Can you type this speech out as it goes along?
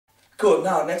Cool,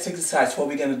 now next exercise, what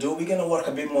we're gonna do, we're gonna work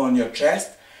a bit more on your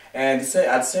chest, and at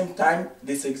the same time,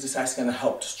 this exercise is gonna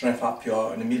help to strengthen up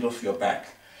in the middle of your back.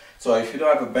 So if you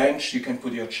don't have a bench, you can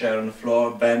put your chair on the floor,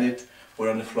 bend it, put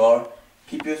it on the floor.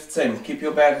 Keep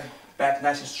your back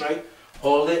nice and straight.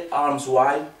 Hold it, arms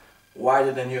wide,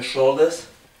 wider than your shoulders.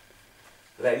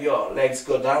 Let your legs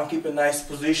go down, keep a nice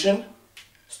position,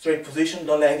 straight position,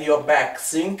 don't let your back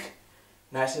sink.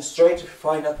 Nice and straight. If you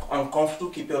find it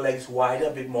uncomfortable, keep your legs wider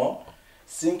a bit more.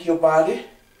 Sink your body,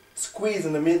 squeeze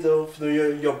in the middle of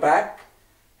your back,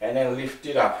 and then lift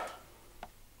it up.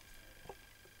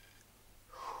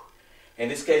 In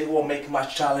this case, it won't make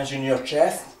much challenge in your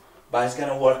chest, but it's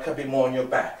gonna work a bit more on your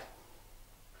back.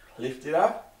 Lift it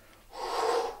up.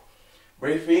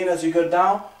 Breathe in as you go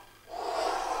down.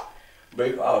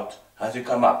 Breathe out as you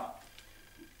come up.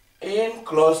 In,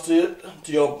 close to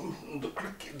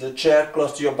the chair,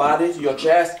 close to your body, to your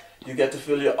chest. You get to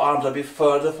feel your arms a bit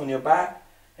further from your back,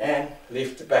 and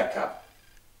lift it back up.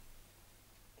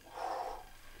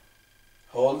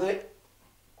 Hold it.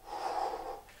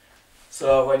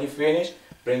 So when you finish,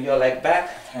 bring your leg back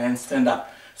and stand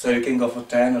up. So you can go for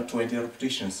 10 or 20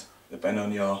 repetitions, depending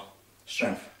on your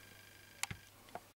strength.